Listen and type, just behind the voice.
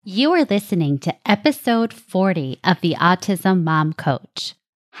You are listening to episode 40 of the Autism Mom Coach,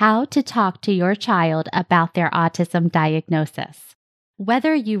 how to talk to your child about their autism diagnosis.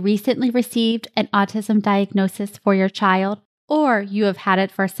 Whether you recently received an autism diagnosis for your child or you have had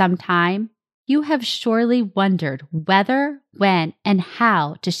it for some time, you have surely wondered whether, when, and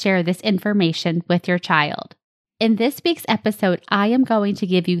how to share this information with your child. In this week's episode, I am going to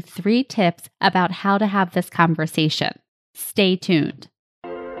give you 3 tips about how to have this conversation. Stay tuned.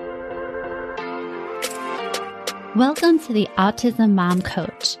 Welcome to the Autism Mom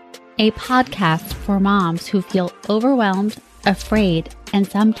Coach, a podcast for moms who feel overwhelmed, afraid, and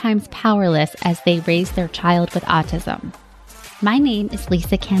sometimes powerless as they raise their child with autism. My name is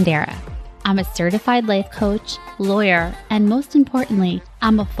Lisa Candera. I'm a certified life coach, lawyer, and most importantly,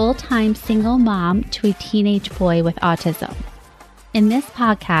 I'm a full-time single mom to a teenage boy with autism. In this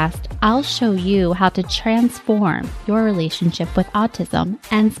podcast, I'll show you how to transform your relationship with autism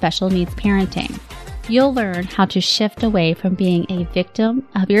and special needs parenting. You'll learn how to shift away from being a victim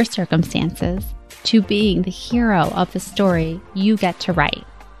of your circumstances to being the hero of the story you get to write.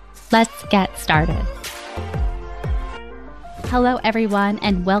 Let's get started. Hello, everyone,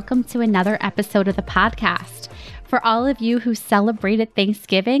 and welcome to another episode of the podcast. For all of you who celebrated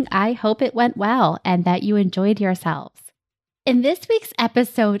Thanksgiving, I hope it went well and that you enjoyed yourselves. In this week's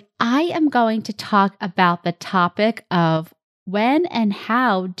episode, I am going to talk about the topic of when and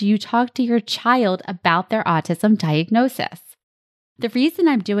how do you talk to your child about their autism diagnosis? The reason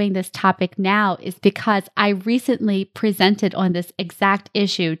I'm doing this topic now is because I recently presented on this exact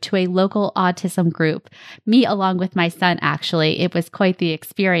issue to a local autism group, me along with my son, actually. It was quite the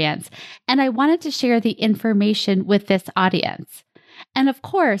experience, and I wanted to share the information with this audience. And of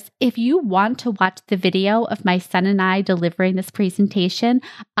course, if you want to watch the video of my son and I delivering this presentation,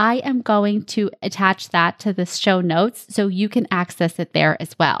 I am going to attach that to the show notes so you can access it there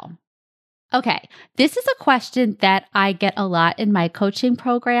as well. Okay, this is a question that I get a lot in my coaching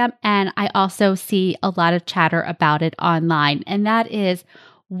program, and I also see a lot of chatter about it online, and that is,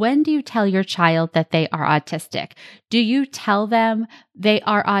 when do you tell your child that they are autistic? Do you tell them they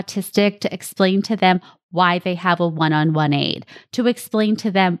are autistic to explain to them why they have a one-on-one aid, to explain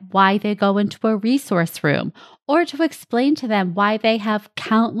to them why they go into a resource room, or to explain to them why they have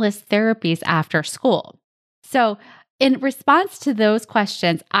countless therapies after school? So, in response to those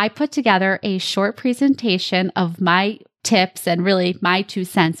questions, I put together a short presentation of my tips and really my 2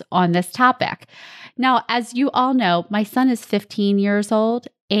 cents on this topic. Now, as you all know, my son is 15 years old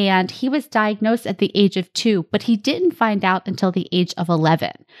and he was diagnosed at the age of 2, but he didn't find out until the age of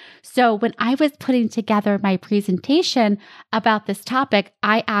 11. So when I was putting together my presentation about this topic,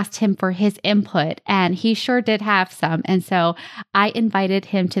 I asked him for his input, and he sure did have some. And so I invited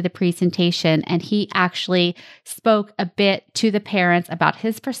him to the presentation, and he actually spoke a bit to the parents about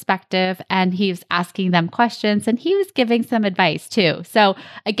his perspective, and he was asking them questions, and he was giving some advice too. So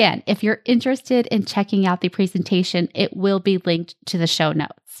again, if you're interested in checking out the presentation, it will be linked to the show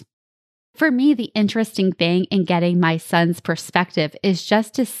notes. For me, the interesting thing in getting my son's perspective is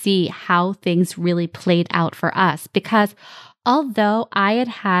just to see how things really played out for us. Because although I had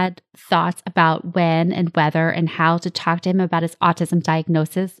had thoughts about when and whether and how to talk to him about his autism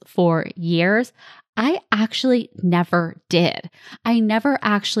diagnosis for years, I actually never did. I never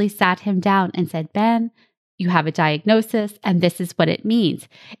actually sat him down and said, Ben, you have a diagnosis and this is what it means.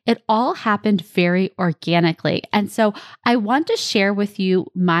 It all happened very organically. And so I want to share with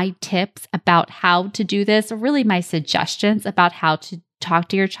you my tips about how to do this, or really my suggestions about how to talk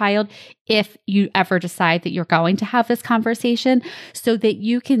to your child if you ever decide that you're going to have this conversation, so that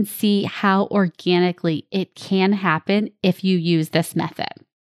you can see how organically it can happen if you use this method.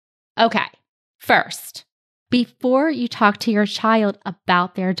 Okay, first, before you talk to your child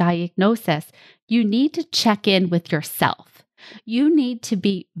about their diagnosis, you need to check in with yourself. You need to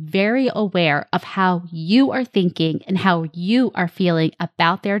be very aware of how you are thinking and how you are feeling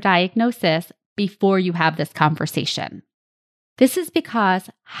about their diagnosis before you have this conversation. This is because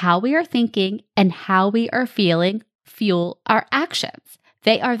how we are thinking and how we are feeling fuel our actions.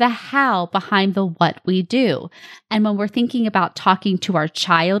 They are the how behind the what we do. And when we're thinking about talking to our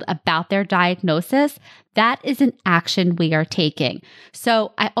child about their diagnosis, that is an action we are taking.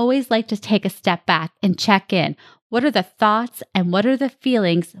 So I always like to take a step back and check in. What are the thoughts and what are the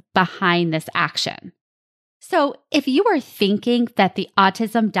feelings behind this action? So if you are thinking that the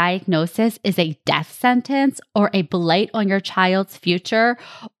autism diagnosis is a death sentence or a blight on your child's future,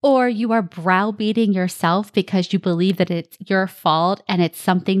 or you are browbeating yourself because you believe that it's your fault and it's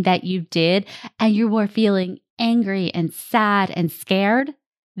something that you did, and you are feeling angry and sad and scared,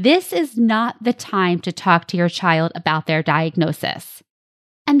 this is not the time to talk to your child about their diagnosis.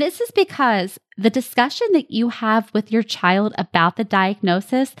 And this is because the discussion that you have with your child about the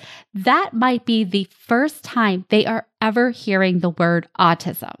diagnosis, that might be the first time they are ever hearing the word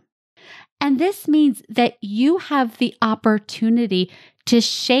autism. And this means that you have the opportunity to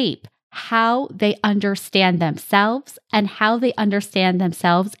shape how they understand themselves and how they understand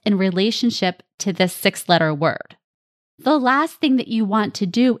themselves in relationship to this 6-letter word. The last thing that you want to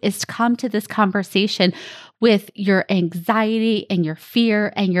do is to come to this conversation with your anxiety and your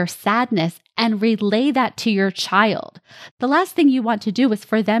fear and your sadness and relay that to your child. The last thing you want to do is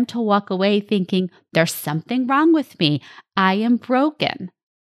for them to walk away thinking, there's something wrong with me. I am broken.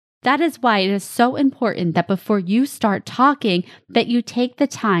 That is why it is so important that before you start talking, that you take the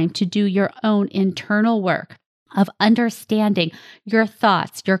time to do your own internal work of understanding your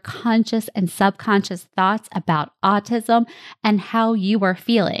thoughts, your conscious and subconscious thoughts about autism and how you are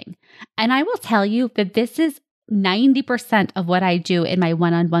feeling. And I will tell you that this is 90% of what I do in my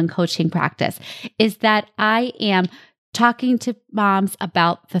one-on-one coaching practice is that I am talking to moms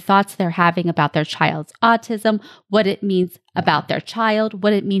about the thoughts they're having about their child's autism, what it means about their child,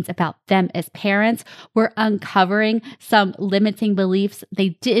 what it means about them as parents. We're uncovering some limiting beliefs they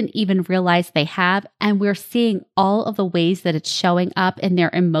didn't even realize they have. And we're seeing all of the ways that it's showing up in their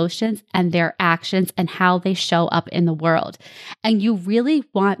emotions and their actions and how they show up in the world. And you really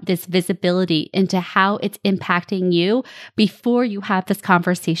want this visibility into how it's impacting you before you have this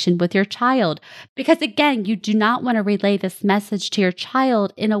conversation with your child. Because again, you do not want to relay this message to your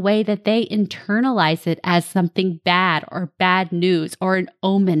child in a way that they internalize it as something bad or bad news or an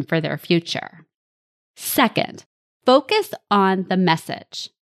omen for their future. Second, focus on the message.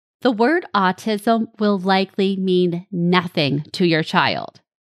 The word autism will likely mean nothing to your child.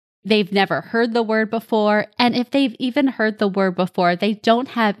 They've never heard the word before, and if they've even heard the word before, they don't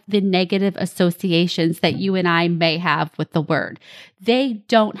have the negative associations that you and I may have with the word. They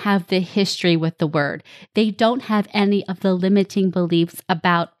don't have the history with the word. They don't have any of the limiting beliefs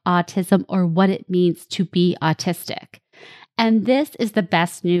about autism or what it means to be autistic. And this is the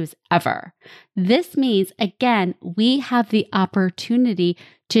best news ever. This means, again, we have the opportunity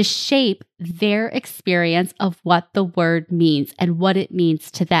to shape their experience of what the word means and what it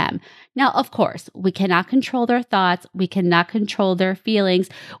means to them. Now, of course, we cannot control their thoughts. We cannot control their feelings.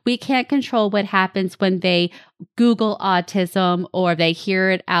 We can't control what happens when they Google autism or they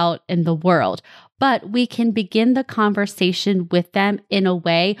hear it out in the world. But we can begin the conversation with them in a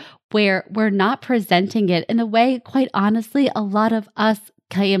way where we're not presenting it in a way, quite honestly, a lot of us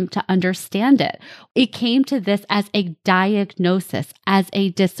came to understand it. It came to this as a diagnosis, as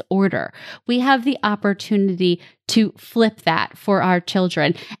a disorder. We have the opportunity to flip that for our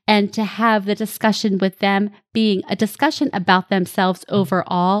children and to have the discussion with them being a discussion about themselves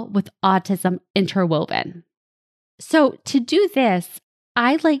overall with autism interwoven. So to do this,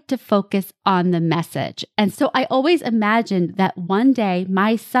 I like to focus on the message. And so I always imagined that one day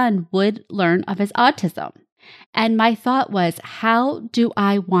my son would learn of his autism. And my thought was, how do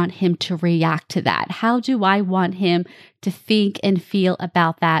I want him to react to that? How do I want him to think and feel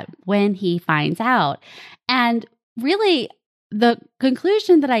about that when he finds out? And really, the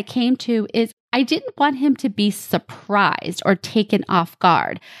conclusion that I came to is I didn't want him to be surprised or taken off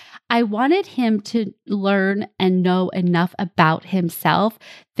guard. I wanted him to learn and know enough about himself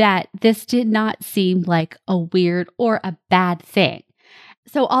that this did not seem like a weird or a bad thing.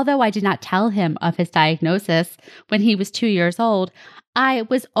 So although I did not tell him of his diagnosis when he was 2 years old, I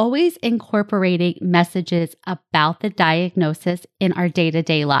was always incorporating messages about the diagnosis in our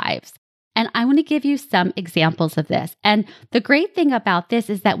day-to-day lives. And I want to give you some examples of this. And the great thing about this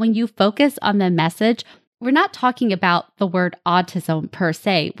is that when you focus on the message, we're not talking about the word autism per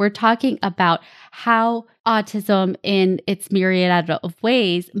se. We're talking about how autism in its myriad of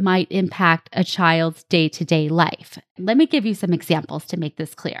ways might impact a child's day-to-day life. Let me give you some examples to make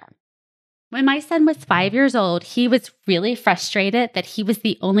this clear. When my son was 5 years old, he was really frustrated that he was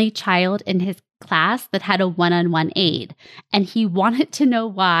the only child in his class that had a one-on-one aide. And he wanted to know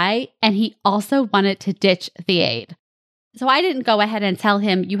why, and he also wanted to ditch the aide. So I didn't go ahead and tell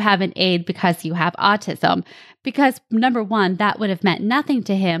him you have an aide because you have autism, because number one, that would have meant nothing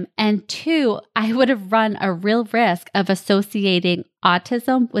to him. And two, I would have run a real risk of associating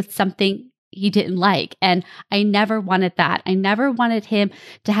autism with something he didn't like. And I never wanted that. I never wanted him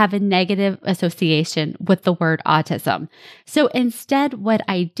to have a negative association with the word autism. So instead, what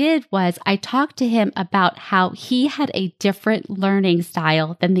I did was I talked to him about how he had a different learning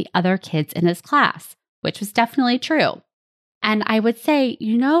style than the other kids in his class, which was definitely true. And I would say,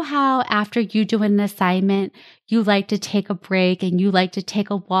 you know how after you do an assignment, you like to take a break and you like to take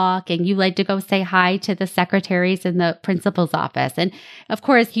a walk and you like to go say hi to the secretaries in the principal's office. And of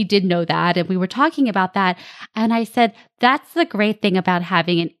course, he did know that. And we were talking about that. And I said, that's the great thing about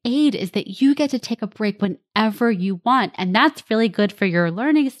having an aide is that you get to take a break whenever you want. And that's really good for your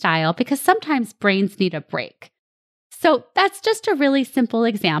learning style because sometimes brains need a break. So that's just a really simple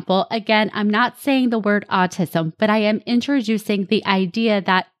example. Again, I'm not saying the word autism, but I am introducing the idea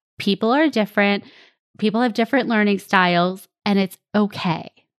that people are different, people have different learning styles, and it's okay.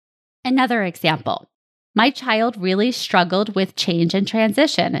 Another example, my child really struggled with change and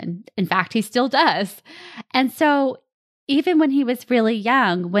transition, and in fact, he still does. And so even when he was really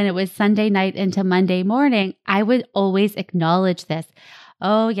young, when it was Sunday night into Monday morning, I would always acknowledge this.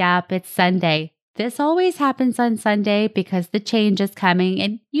 Oh, yeah, it's Sunday. This always happens on Sunday because the change is coming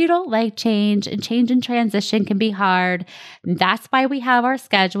and you don't like change and transition can be hard. And that's why we have our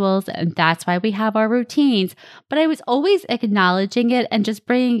schedules and that's why we have our routines. But I was always acknowledging it and just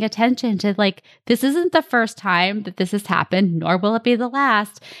bringing attention to this isn't the first time that this has happened, nor will it be the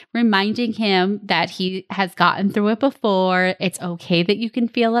last, reminding him that he has gotten through it before. It's okay that you can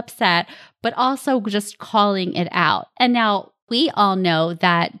feel upset, but also just calling it out. And now, we all know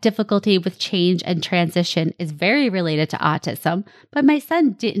that difficulty with change and transition is very related to autism, but my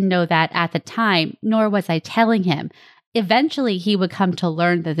son didn't know that at the time, nor was I telling him. Eventually, he would come to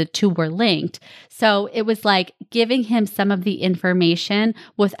learn that the two were linked. So it was like giving him some of the information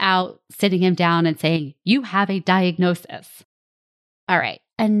without sitting him down and saying, you have a diagnosis. All right,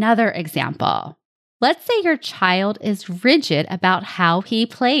 another example. Let's say your child is rigid about how he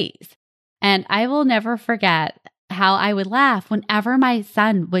plays. And I will never forget how I would laugh whenever my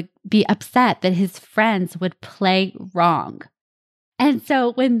son would be upset that his friends would play wrong. And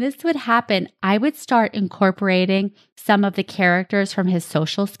so when this would happen, I would start incorporating some of the characters from his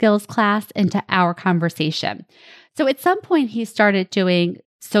social skills class into our conversation. So at some point, he started doing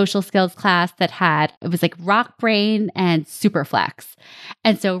social skills class that it was like Rock Brain and Superflex.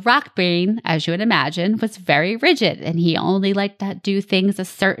 And so Rock Brain, as you would imagine, was very rigid and he only liked to do things a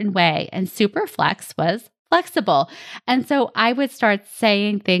certain way. And Superflex was flexible. And so I would start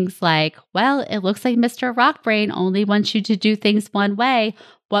saying things like, well, it looks like Mr. Rockbrain only wants you to do things one way.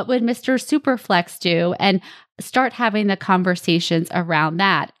 What would Mr. Superflex do? And start having the conversations around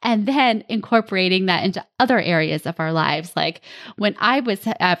that. And then incorporating that into other areas of our lives. Like when I was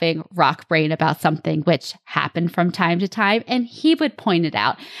having Rockbrain about something, which happened from time to time, and he would point it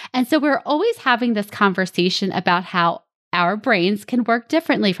out. And so we're always having this conversation about how our brains can work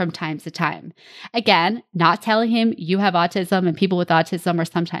differently from time to time. Again, not telling him you have autism and people with autism are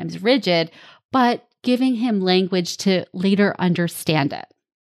sometimes rigid, but giving him language to later understand it.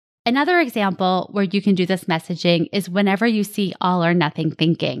 Another example where you can do this messaging is whenever you see all or nothing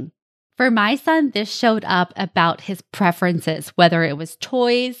thinking. For my son, this showed up about his preferences, whether it was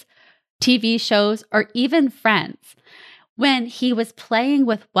toys, TV shows, or even friends. When he was playing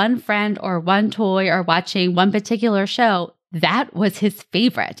with one friend or one toy or watching one particular show, that was his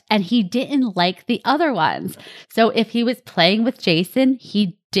favorite, and he didn't like the other ones. So if he was playing with Jason,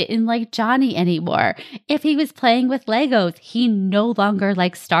 he didn't like Johnny anymore. If he was playing with Legos, he no longer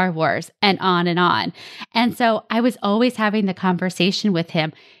liked Star Wars, and on and on. And so I was always having the conversation with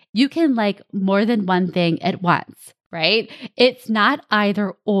him. You can like more than one thing at once. Right? It's not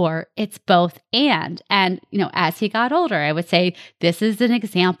either or, it's both and. And, as he got older, I would say this is an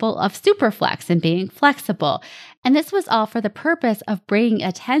example of Superflex and being flexible. And this was all for the purpose of bringing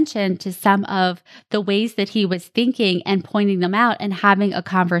attention to some of the ways that he was thinking and pointing them out and having a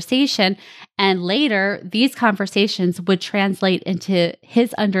conversation. And later, these conversations would translate into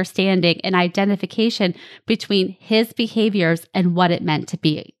his understanding and identification between his behaviors and what it meant to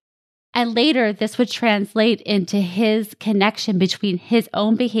be. And later, this would translate into his connection between his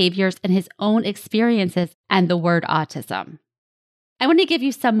own behaviors and his own experiences and the word autism. I want to give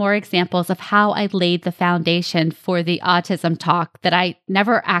you some more examples of how I laid the foundation for the autism talk that I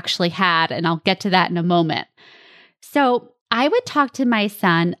never actually had, and I'll get to that in a moment. So I would talk to my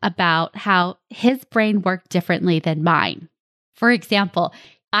son about how his brain worked differently than mine. For example,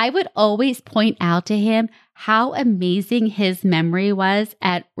 I would always point out to him how amazing his memory was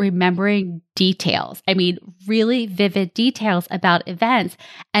at remembering details. I mean, really vivid details about events.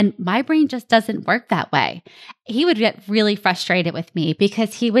 And my brain just doesn't work that way. He would get really frustrated with me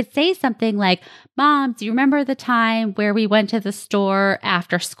because he would say something like, Mom, do you remember the time where we went to the store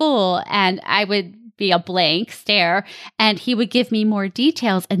after school? And I would be a blank stare, and he would give me more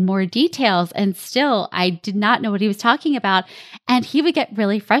details and more details. And still, I did not know what he was talking about. And he would get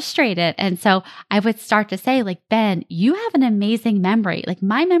really frustrated. And so I would start to say, like, Ben, you have an amazing memory. Like,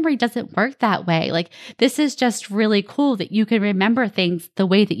 my memory doesn't work that way. Like, this is just really cool that you can remember things the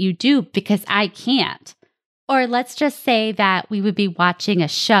way that you do because I can't. Or let's just say that we would be watching a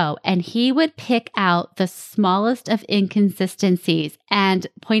show and he would pick out the smallest of inconsistencies and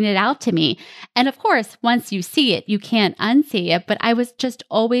point it out to me. And of course, once you see it, you can't unsee it. But I was just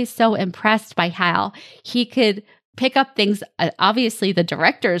always so impressed by how he could pick up things obviously the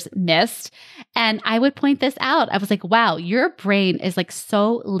directors missed. And I would point this out. I was like, wow, your brain is like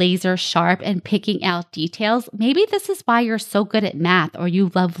so laser sharp and picking out details. Maybe this is why you're so good at math or you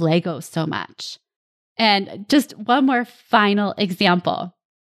love Legos so much. And just one more final example.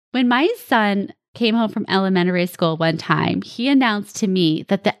 When my son came home from elementary school one time, he announced to me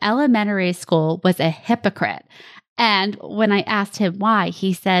that the elementary school was a hypocrite. And when I asked him why,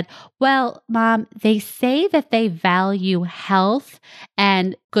 he said, well, Mom, they say that they value health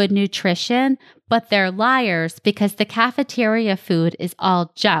and good nutrition, but they're liars because the cafeteria food is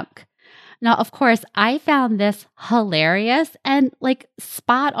all junk. Now, of course, I found this hilarious and like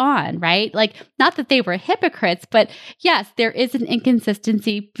spot on, right? Like, not that they were hypocrites, but yes, there is an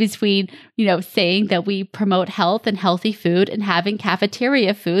inconsistency between, saying that we promote health and healthy food and having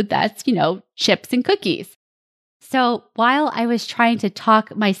cafeteria food that's, chips and cookies. So while I was trying to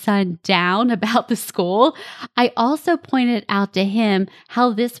talk my son down about the school, I also pointed out to him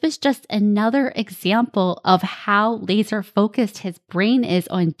how this was just another example of how laser focused his brain is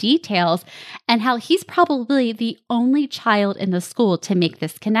on details and how he's probably the only child in the school to make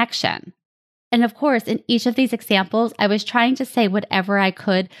this connection. And of course, in each of these examples, I was trying to say whatever I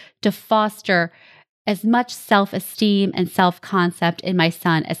could to foster as much self-esteem and self-concept in my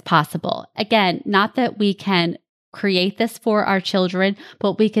son as possible. Again, not that we can create this for our children,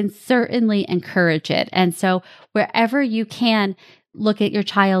 but we can certainly encourage it. And so wherever you can, look at your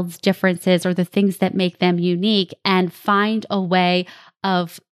child's differences or the things that make them unique and find a way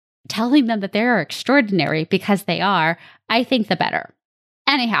of telling them that they are extraordinary because they are, I think the better.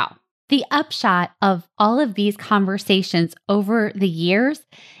 Anyhow, the upshot of all of these conversations over the years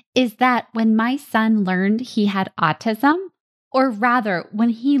is that when my son learned he had autism, or rather, when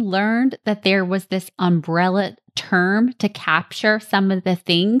he learned that there was this umbrella term to capture some of the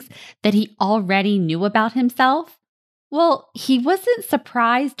things that he already knew about himself, well, he wasn't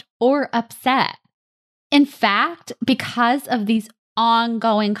surprised or upset. In fact, because of these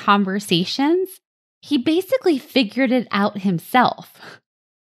ongoing conversations, he basically figured it out himself.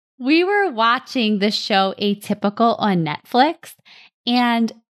 We were watching the show Atypical on Netflix,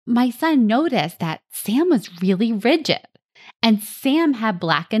 and my son noticed that Sam was really rigid. And Sam had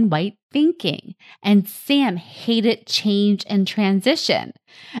black and white thinking, and Sam hated change and transition.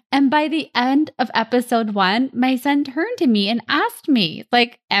 And by the end of episode 1, my son turned to me and asked me,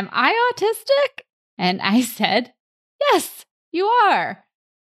 like, am I autistic? And I said, yes, you are.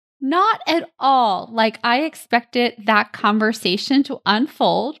 Not at all like I expected that conversation to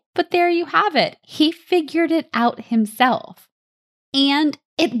unfold, but there you have it. He figured it out himself. And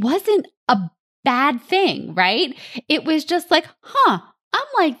it wasn't a bad thing, right? It was just like, I'm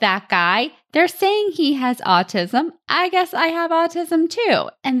like that guy. They're saying he has autism. I guess I have autism too.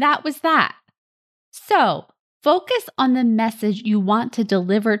 And that was that. So focus on the message you want to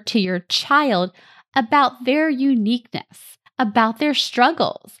deliver to your child about their uniqueness, about their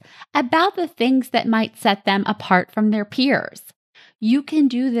struggles, about the things that might set them apart from their peers. You can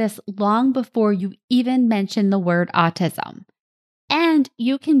do this long before you even mention the word autism. And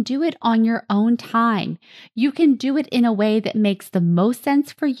you can do it on your own time. You can do it in a way that makes the most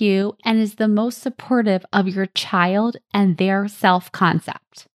sense for you and is the most supportive of your child and their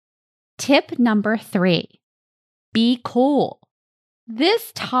self-concept. Tip number 3, be cool.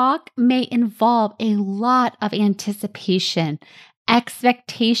 This talk may involve a lot of anticipation,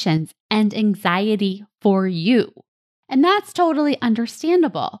 expectations, and anxiety for you. And that's totally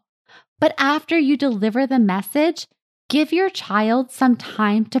understandable. But after you deliver the message, give your child some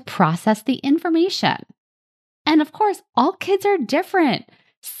time to process the information. And of course, all kids are different.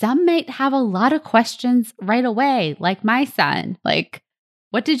 Some might have a lot of questions right away, like my son. Like,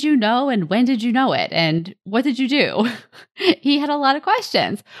 what did you know and when did you know it? And what did you do? He had a lot of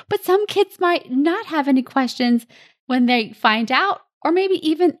questions. But some kids might not have any questions when they find out, or maybe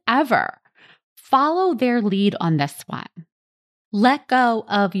even ever. Follow their lead on this one. Let go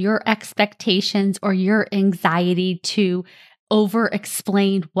of your expectations or your anxiety to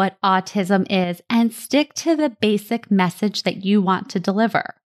over-explain what autism is and stick to the basic message that you want to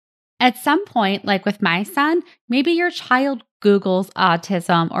deliver. At some point, like with my son, maybe your child Googles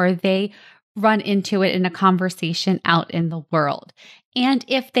autism or they run into it in a conversation out in the world. And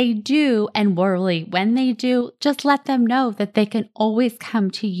if they do, and really when they do, just let them know that they can always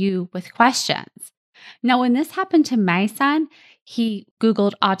come to you with questions. Now, when this happened to my son, he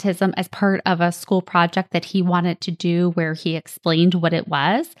Googled autism as part of a school project that he wanted to do where he explained what it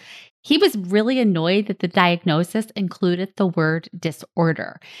was. He was really annoyed that the diagnosis included the word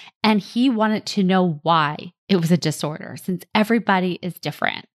disorder, and he wanted to know why it was a disorder since everybody is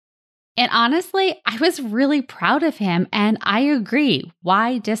different. And honestly, I was really proud of him, and I agree.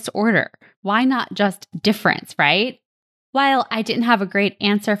 Why disorder? Why not just difference, right? While I didn't have a great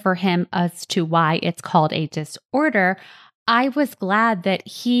answer for him as to why it's called a disorder, I was glad that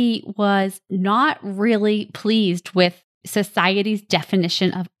he was not really pleased with society's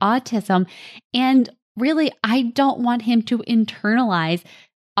definition of autism. And really, I don't want him to internalize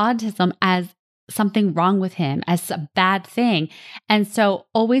autism as something wrong with him, as a bad thing. And so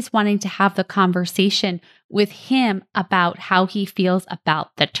always wanting to have the conversation with him about how he feels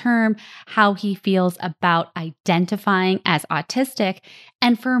about the term, how he feels about identifying as autistic.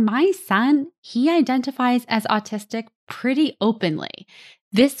 And for my son, he identifies as autistic pretty openly.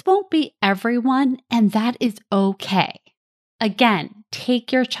 This won't be everyone, and that is okay. Again,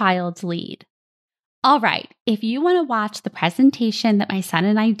 take your child's lead. All right, if you want to watch the presentation that my son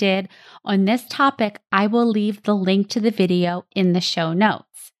and I did on this topic, I will leave the link to the video in the show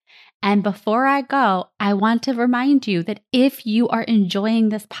notes. And before I go, I want to remind you that if you are enjoying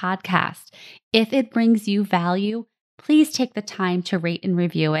this podcast, if it brings you value, please take the time to rate and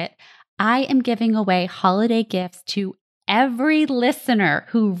review it. I am giving away holiday gifts to every listener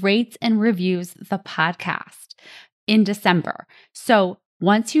who rates and reviews the podcast in December. So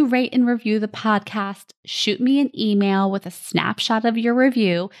once you rate and review the podcast, shoot me an email with a snapshot of your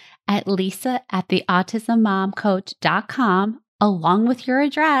review at lisa@theautismmomcoach.com along with your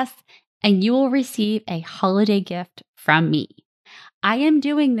address, and you will receive a holiday gift from me. I am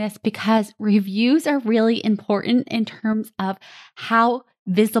doing this because reviews are really important in terms of how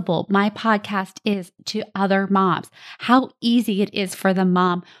visible my podcast is to other moms, how easy it is for the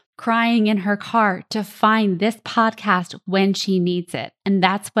mom crying in her car to find this podcast when she needs it. And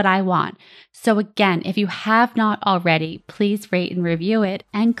that's what I want. So again, if you have not already, please rate and review it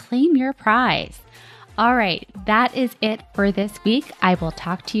and claim your prize. All right, that is it for this week. I will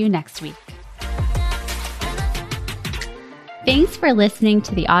talk to you next week. Thanks for listening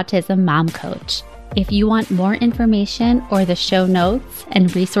to the Autism Mom Coach. If you want more information or the show notes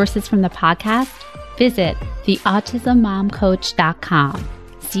and resources from the podcast, visit theautismmomcoach.com.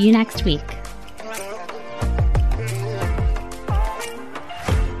 See you next week.